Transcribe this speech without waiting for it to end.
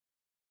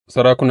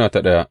Sarakuna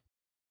ta ɗaya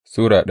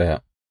Sura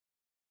ɗaya.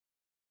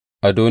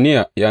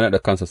 Adoniya ya naɗa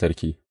kansa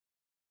sarki.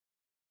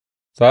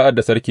 Sa'ad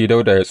da Sarki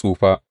Dawuda ya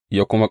tsufa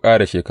ya kuma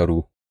ƙara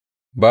shekaru,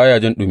 ba ya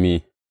jin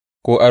ɗumi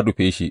ko an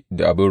rufe shi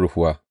da abin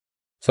rufuwa,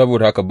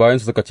 saboda haka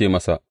bayinsa suka ce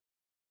masa,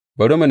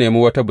 Bari mu nemi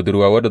wata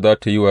budurwa wadda za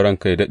tă yi wa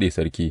ranka yă daɗe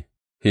sarki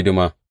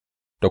hidima,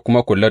 ta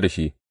kuma kula da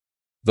shi,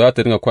 za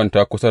tă dinga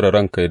kwanta kusa da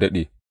ranka yă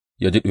daɗe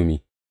ya ji ɗumi.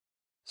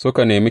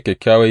 Suka nemi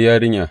kyakkyawar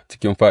yarinya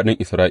cikin fāɗin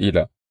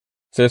Isra'ila,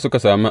 sai suka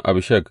sami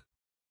Abishag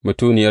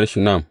mutuniyar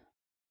Shunam,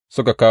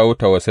 suka kawo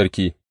ta wa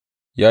sarki,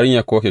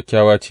 yarinya kuwa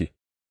kyakkyawa ce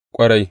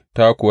ƙwarai,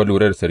 ta kuwa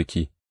lura da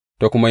sarki,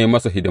 ta kuma yi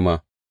masa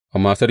hidima,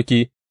 amma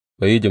sarki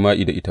bai yi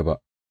jima'i da ita ba.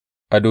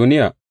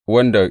 Adoniya,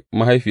 wanda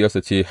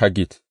mahaifiyarsa ce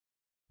Haggit,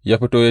 ya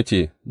fito ya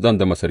ce, Zan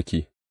zama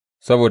sarki,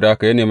 saboda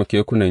haka ya nemi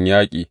kekunan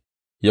yaƙi,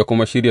 ya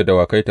kuma shirya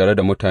dawakai tare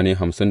da mutane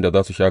 50 da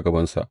za su sha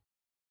gabansa.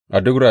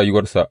 A duk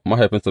rayuwarsa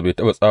mahaifinsa bai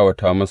taɓa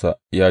tsawata masa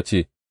ya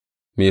ce,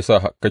 Me ya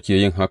sa kake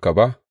yin haka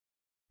ba?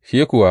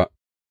 Shi kuwa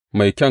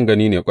mai kyan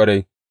gani ne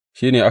ƙwarai,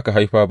 shi ne aka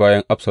haifa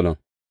bayan Absalom.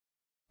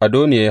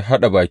 Adoniya ya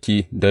haɗa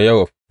baki da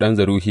Yowab ɗan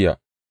Zeruhiya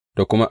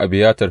da kuma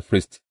Abiyatar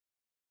firist,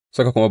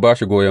 suka kuma ba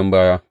shi goyon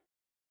baya,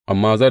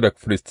 amma Zadok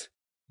firist,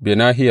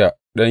 Benahiya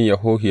ɗan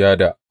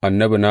Yehohiyada,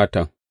 annabi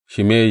Natan,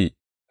 Shimeyi,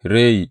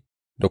 Reyi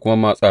da kuma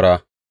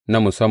matsara na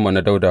musamman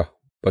na Dawuda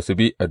ba su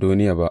bi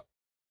Adoniya ba.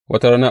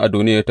 Wata rana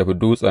Adoniya ya tafi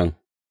dutsen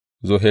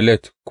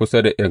Zohelet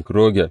kusa da En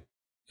Rogel,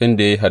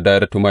 inda ya yi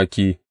hadayar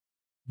tumaki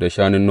da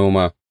shanun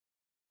noma,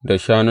 da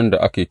shanun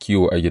da ake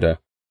kiwo a gida,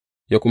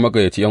 ya kuma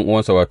gayyaci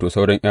 ’yan'uwansa, wato,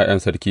 sauran ’ya'yan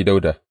Sarki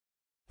Dawuda,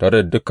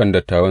 tare da dukan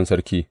dattawan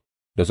sarki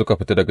da suka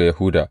fita daga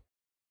Yahuda,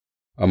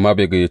 amma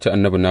bai gayyaci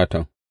annabi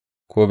Natan,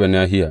 ko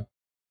Benahiya,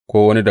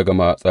 ko wani daga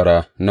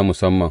matsara na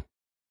musamman,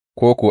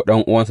 ko kuwa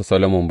ɗan'uwansa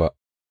Solomon ba.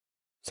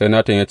 Sai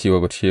Natan ya ce wa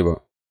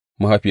Batsheba,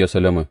 mahaifiyar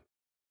Solomon,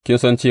 Kin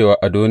san cewa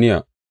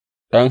Adoniya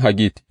ɗan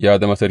Haggit ya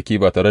zama sarki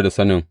ba tare da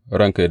sanin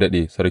ranka yă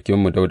daɗe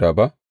sarkinmu Dawuda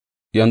ba?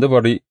 Yanzu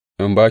bari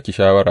in ba ki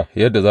shawara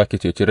yadda za ki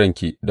ceci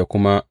ranki da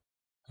kuma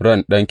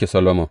ran ɗanki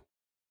Solomon.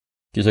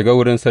 Ki shiga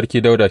wurin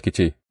Sarki Dawuda ki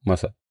ce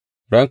masa,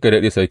 Ranka yă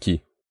daɗe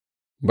sarki,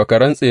 ba ka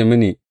rantse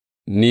mini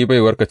ni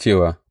baiwarka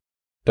cewa,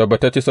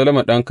 tabbatacce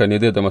Solomon ɗanka ne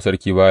zai zama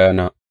sarki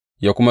bayana,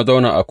 ya kuma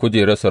zauna a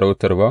kujerar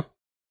sarautar ba?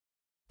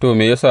 To,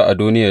 me ya sa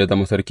Adoniya ya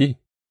zama sarki?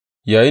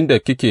 Yayinda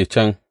kike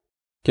can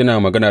kina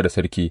magana da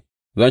sarki,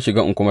 zan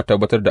shiga in kuma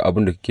tabbatar da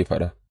abin da kike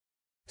faɗa.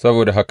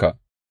 Saboda haka,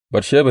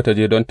 Batsheba ta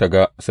je don ta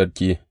ga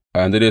sarki, a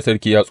yanzu dai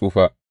sarki ya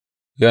tsufa,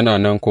 yana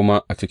nan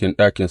kuma a cikin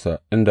ɗakinsa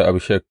inda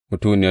Abishag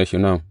mutuniyar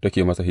Shunam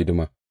take masa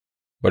hidima.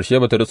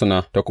 Batsheba ta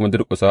rusuna ta kuma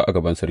durƙusa a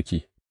gaban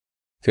sarki.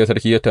 Sai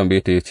sarki ya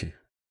tambaye ta ya ce,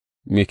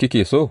 Me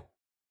kike so?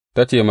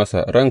 Ta ce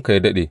masa, Ranka yă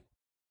daɗe,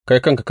 kai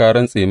kanka ka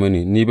rantse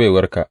mini ni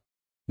baiwarka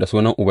da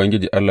sunan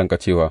Ubangiji Allahnka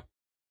cewa,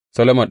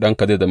 Solomon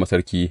ɗanka zai zama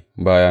sarki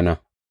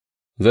bayana,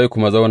 zai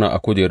kuma zauna a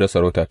kujerar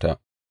sarautata,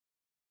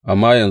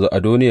 amma yanzu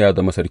Adoniya ya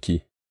zama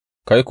sarki,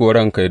 kai kuwa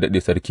ranka yă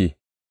daɗe sarki,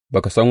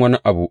 ba ka san wani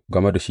abu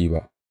game da shi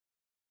ba.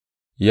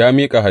 Ya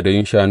miƙa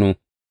hadayun shanu,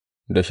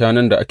 da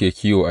shanun da ake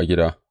kiwo a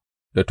gida,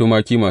 da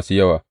tumaki masu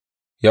yawa,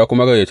 ya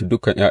kuma gayyaci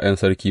dukan ’ya'yan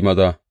sarki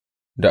maza,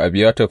 da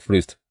Abiyatar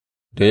firist,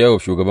 da Yowab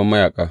shugaban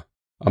mayaƙa,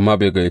 amma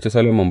bai gayyaci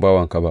Solomon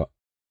bawanka ba.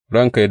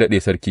 Ranka yă daɗe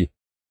sarki,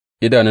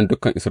 idanun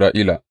dukan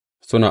Isra'ila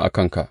suna a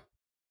kanka,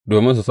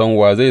 domin su san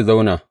wa zai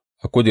zauna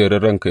a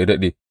kujerar ranka yă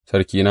daɗe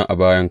sarkina a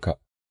bayanka,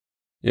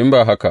 in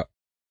ba haka,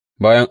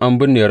 bayan an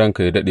binne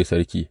ranka yă daɗe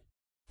sarki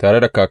tare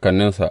da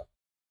kakanninsa,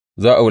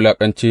 za a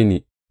wulaƙance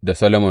ni da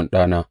Solomon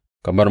ɗana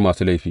kamar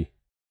masu laifi.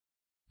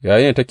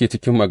 Yayinda take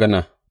cikin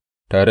magana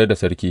tare da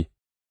sarki,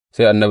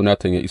 sai annabi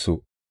Natan ya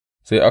iso,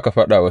 sai aka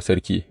faɗa wa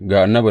sarki,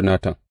 Ga annabi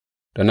Natan.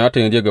 Da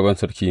Natan ya je gaban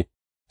sarki,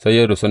 sai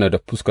ya rusuna da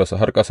fuskarsa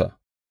har ƙasa.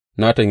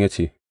 Natan ya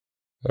ce,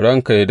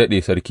 Ranka yă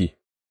daɗe sarki,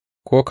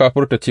 ko ka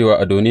furta cewa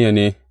Adoniya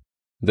ne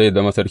zai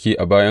zama sarki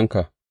a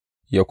bayanka,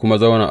 ya kuma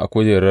zauna a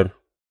kujerar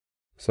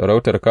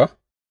sarautarka?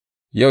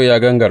 Yau ya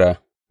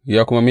gangara,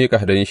 ya kuma miƙa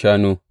hadayun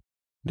shanu,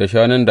 da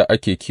shanun da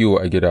ake kiwo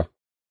a gida,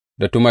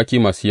 da tumaki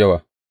masu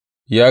yawa,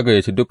 ya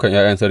gayyaci dukan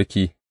 ’ya'yan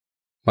sarki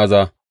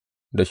maza,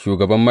 da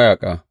shugaban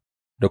mayaƙa,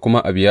 da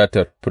kuma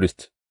Abiyatar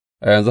firist,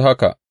 a yanzu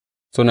haka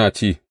suna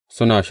ci,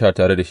 suna sha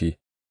tare da shi,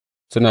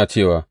 suna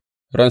cewa,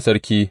 Ran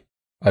sarki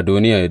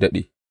Adoniya yă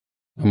daɗe,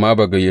 amma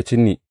ba gayyaci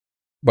ni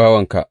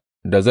bawanka,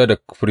 da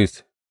Zadok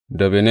firist,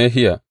 da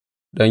Benahiya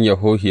ɗan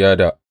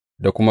Yehohiyada,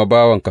 da kuma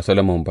bawanka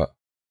Solomon ba.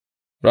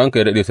 Ranka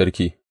yă daɗe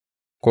sarki,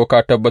 ko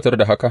ka tabbatar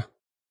da haka,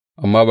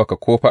 amma ba ka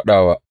ko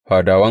faɗa wa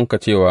fadawanka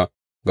cewa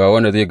ga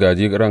wanda zai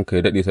gāji ranka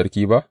yă daɗe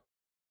sarki ba?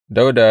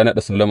 Dawuda ya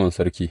naɗa Solomon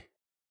sarki.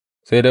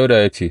 Sai Dawuda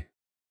ya ce,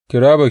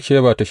 Kira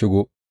Batsheba ta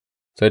shigo,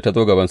 sai ta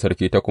zo gaban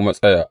sarki ta kuma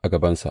tsaya a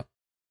gabansa.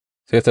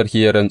 Sai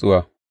sarki ya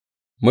rantsuwa,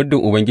 Muddin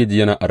Ubangiji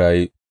yana a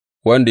raye,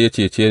 wanda ya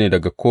cece ni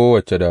daga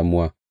kowace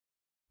damuwa,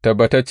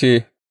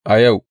 tabbatacce a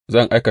yau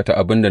zan aikata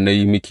abin da na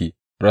yi miki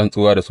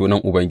rantsuwa da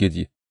sunan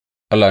Ubangiji,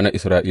 Allah na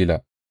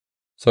Isra'ila.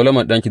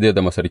 Solomon ɗanki zai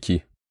zama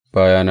sarki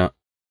bayana,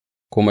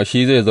 kuma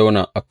shi zai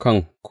zauna a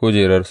kan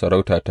kujerar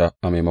sarautata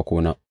a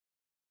maimakona.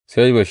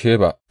 sai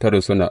Batsheba ta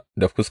rusuna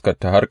da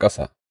fuskarta har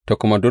ƙasa, ta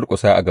kuma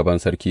durƙusa a gaban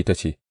sarki ta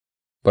ce,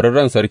 Bari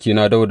ran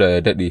sarkina Dawuda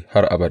ya daɗe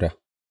har abada.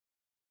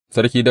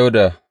 Sarki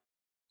Dawuda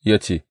ya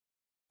ce,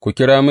 Ku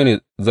kira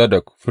mini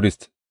Zadok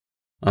firist,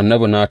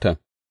 annabi Natan,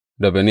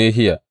 da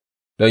Benahiya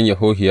ɗan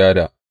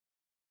Yehohiyada.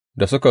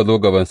 Da suka zo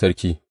gaban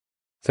sarki,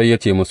 sai ya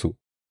ce musu,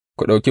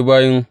 Ku ɗauki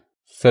bayin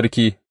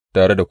sarki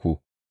tare da ku,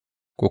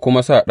 ku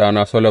kuma sa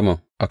ɗana Solomon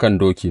a kan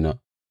dokina,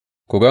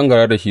 ku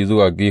gangara da shi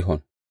zuwa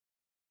Gihon,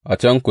 a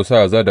can ku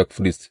sa Zadok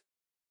firist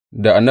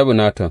da annabi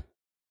Natan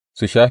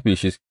su shafe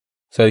shi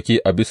sarki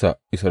a bisa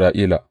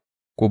Isra'ila,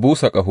 ku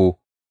busa ƙaho,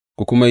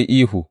 ku kuma yi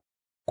ihu,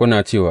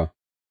 kuna cewa,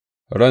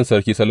 Ran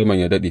sarki Solomon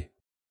ya daɗe,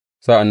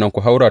 sa'an nan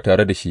ku haura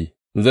tare da shi,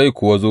 zai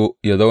kuwa zo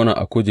ya zauna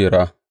a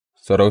kujera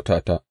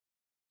sarautata,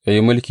 ya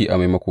yi mulki a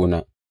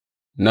maimakona,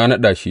 na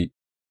naɗa shi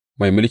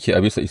mai mulki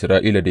a bisa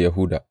Isra'ila da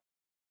Yahuda.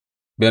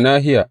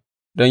 Benahiya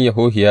ɗan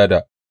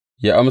Yehohiyada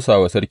ya amsa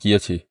wa sarki ya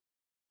ce,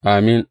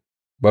 Amin,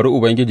 bari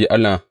Ubangiji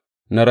Allah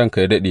na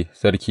ranka ya daɗe,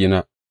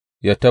 sarkina,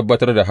 ya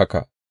tabbatar da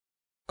haka,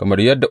 kamar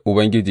yadda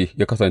Ubangiji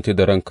ya kasance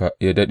da ranka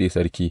ya daɗe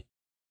sarki,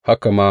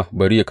 haka ma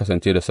bari ya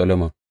kasance da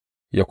Solomon,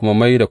 ya kuma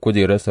mai da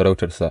kujerar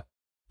sarautarsa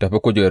tafi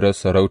kujerar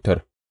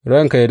sarautar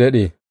ranka ya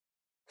daɗe,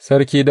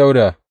 Sarki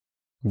Dawuda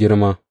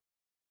girma.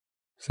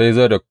 Sai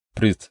Zadok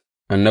firist,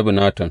 annabi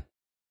Natan,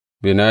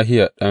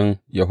 Benahiya ɗan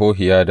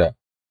Yehohiyada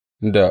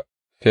da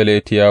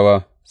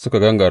Feletiyawa suka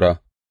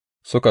gangara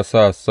suka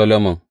sa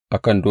Solomon a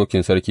kan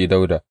dokin sarki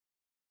Dawuda,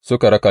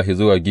 suka raka shi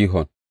zuwa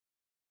Gihon.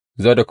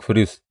 Zadok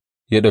firist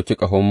ya ɗauki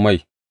ƙahon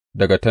mai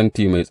daga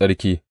tenti mai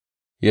tsarki,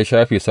 ya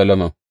shafe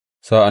Solomon,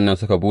 sa'an nan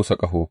suka busa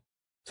ƙaho,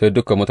 sai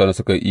dukan mutane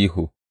suka yi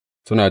ihu,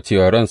 suna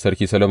cewa, Ran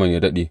sarki Solomon ya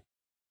daɗe,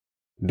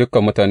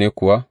 dukan mutane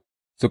kuwa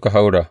suka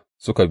haura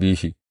suka bi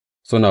shi,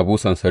 suna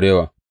busan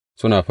sarewa,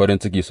 suna farin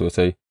ciki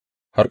sosai,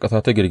 har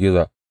ƙasa ta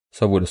girgiza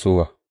saboda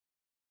sowa.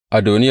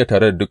 Adoniya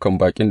tare da dukan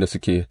baƙin da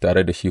suke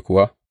tare da shi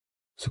kuwa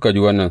suka ji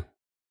wannan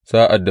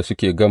sa'ad da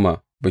suke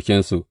gama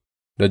bikinsu,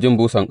 da jin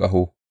busan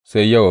ƙaho,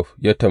 sai Yowab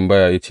ya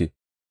tambaya ya ce,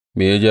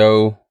 Me ya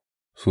jawo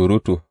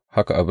surutu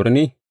haka a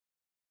birni?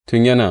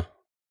 Tun yana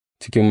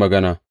cikin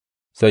magana,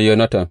 sai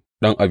Yonatan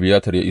ɗan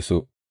Abiyatar ya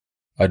iso.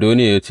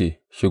 Adoniya ya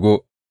ce,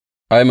 Shigo,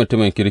 ai,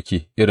 mutumin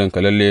kirki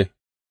irinka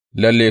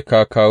lalle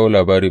ka kawo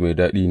labari mai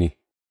daɗi ne.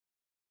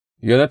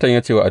 Yonatan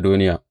ya ce wa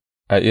Adoniya,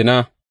 A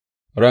ina,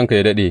 ranka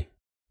ya daɗe,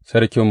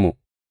 sarkinmu,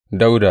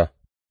 Dawuda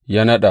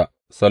ya naɗa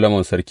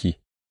Solomon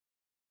sarki.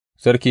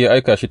 Sarki ya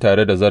aika shi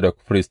tare da Zadok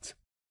firist,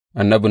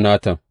 annabi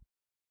Natan,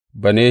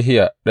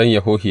 Benahiya ɗan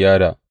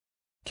Yehohiyada,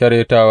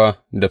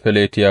 Keretawa da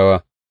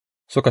Feletiyawa,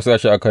 suka sa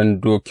shi a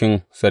kan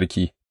dokin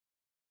sarki.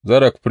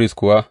 Zadok firist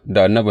kuwa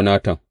da annabi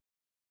Natan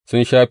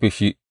sun shafe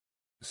shi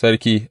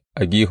sarki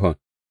a Gihon,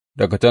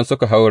 daga can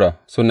suka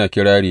haura suna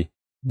kirari,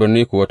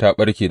 birni kuwa ta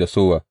ɓarke da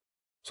sowa,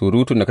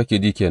 surutun da kake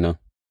ji kenan.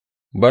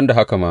 Ban da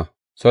haka ma,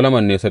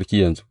 Solomon ne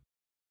sarki yanzu,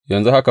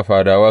 yanzu haka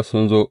fadawa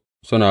sun zo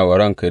suna wa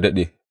ranka yă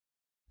daɗe,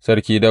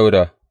 Sarki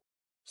Dawuda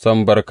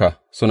san barka,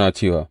 suna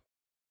cewa,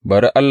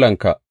 Bari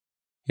Allahnka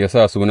ya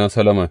sa sunan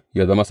Solomon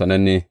ya zama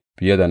sananne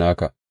fiye da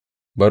naka,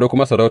 bari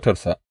kuma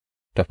sarautarsa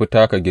ta fi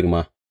taka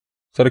girma.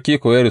 Sarki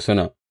kuwa ya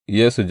rusuna,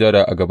 ya yi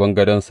sujada a gaban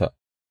gadonsa,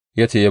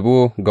 ya ce,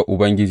 Yabo ga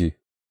Ubangiji,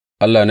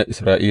 Allah na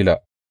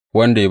Isra'ila,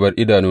 wanda ya bar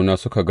idanuna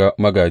suka ga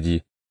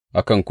magāji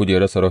a kan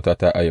kujerar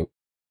sarautata a yau.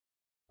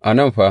 A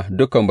nan fa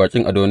dukan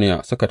baƙin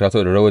Adoniya suka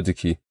taso da rawar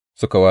jiki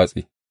suka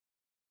watse,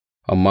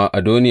 amma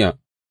Adoniya,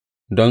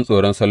 don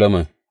tsoron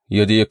Solomon,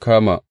 ya je ya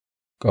kama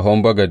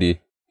ƙahon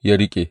bagade ya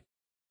riƙe,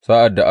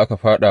 sa'ad da aka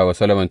faɗa wa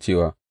Solomon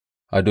cewa,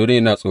 Adoniya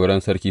yana tsoron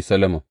Sarki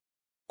Solomon,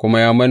 kuma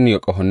ya manne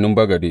ƙahonin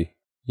bagade,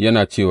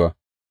 yana cewa,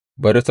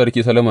 Bari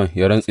Sarki Solomon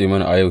ya rantse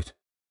mana a yau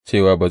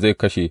cewa ba zai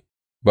kashe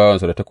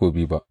bawansa da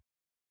takobi ba.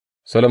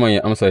 Solomon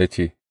ya amsa ya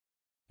ce,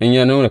 In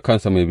ya nuna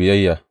kansa mai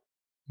biyayya,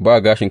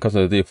 ba gashin kansa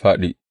da zai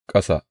fāɗi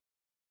ƙasa,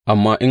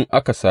 amma in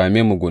aka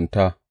same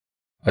mugunta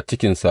a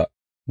cikinsa,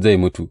 zai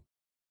mutu.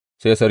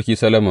 Sai Sarki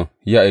Solomon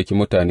ya aiki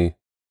mutane,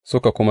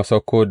 suka kuma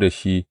sauko da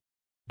shi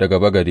daga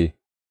bagade,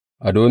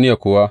 Adoniya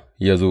kuwa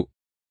ya zo,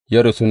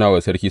 ya rusuna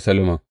wa Sarki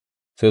Solomon,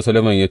 sai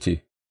Solomon ya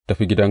ce,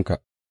 Tafi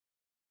gidanka.